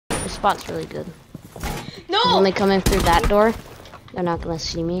This spot's really good. No! When they come in through that door, they're not gonna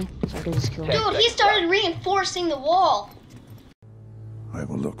see me, so I can just kill them. Dude, he started reinforcing the wall. I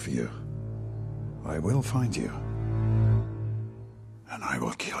will look for you. I will find you. And I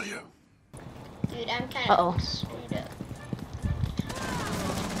will kill you. Dude, I'm kind Uh-oh. of screwed up.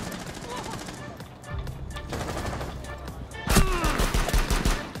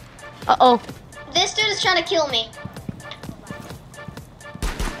 Uh-oh. This dude is trying to kill me.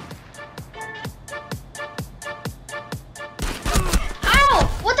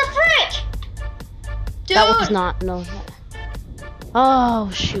 Ow! What the frick? Dude! That was not, no. Oh,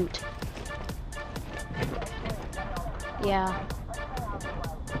 shoot. Yeah.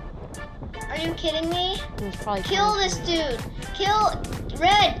 Are you kidding me? It was probably Kill this dude. Kill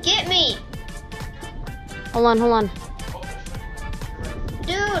Red. Get me. Hold on, hold on.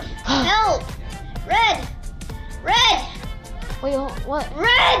 Dude, help. Red. Red. Wait, what?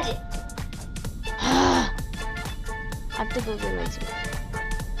 Red. I have to go get my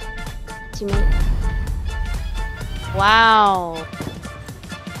teammate. Wow.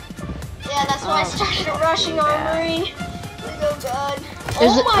 Yeah, that's why I started rushing armory. Oh god.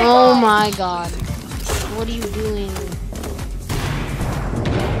 Oh my god. What are you doing?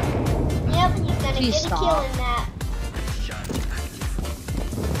 Yep, he's gonna Please get a kill in that.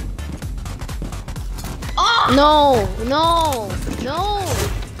 Oh! No, no, no.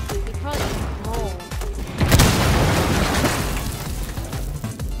 You probably no.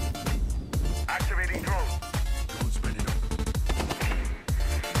 Activating drone.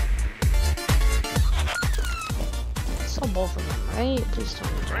 Saw both of them, right? Please tell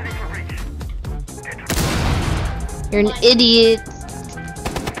me. Ready for reach. You're an idiot.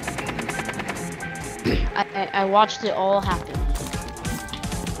 I watched it all happen.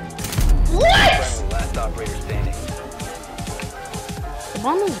 What? Last operator standing. The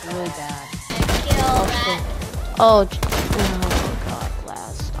bomb is really bad. Kill that. Oh god,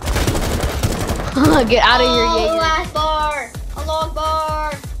 last stop. Get out of here, Oh, yeah. last bar. A log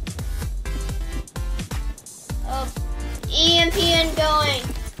bar. Oh, EMP going.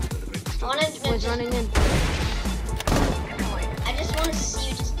 Boys running in. I just want to see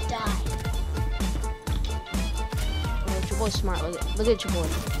you just die. Oh, your boy's smart. Look at your boy.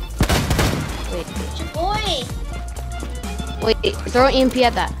 Wait, It's your boy. wait. Throw an EMP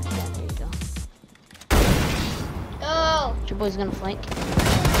at that. Yeah, there you go. Go. Your boy's gonna flank.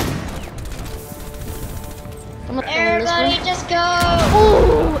 I'm gonna Everybody just go.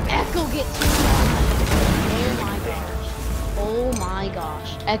 Oh, Echo gets you. Oh my gosh. Oh my gosh.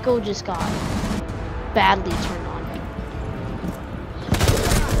 Echo just got badly turned on.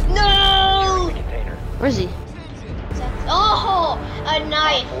 No. Container. Where is he? Oh, a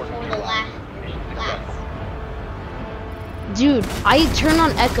knife for the last. Dude, I turned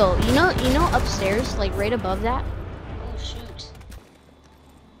on Echo. You know upstairs, like right above that? Oh shoot.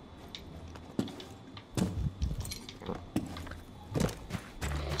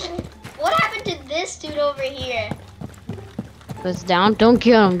 What happened to this dude over here? It's down. Don't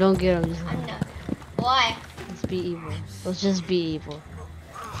kill him. Don't get him. I'm not. Why? Let's be evil. Let's just be evil.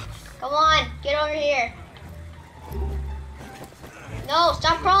 Come on, get over here. No,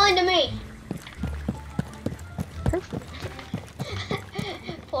 stop crawling to me. Perfect.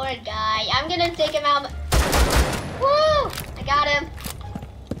 Poor guy. I'm gonna take him out. Woo! I got him.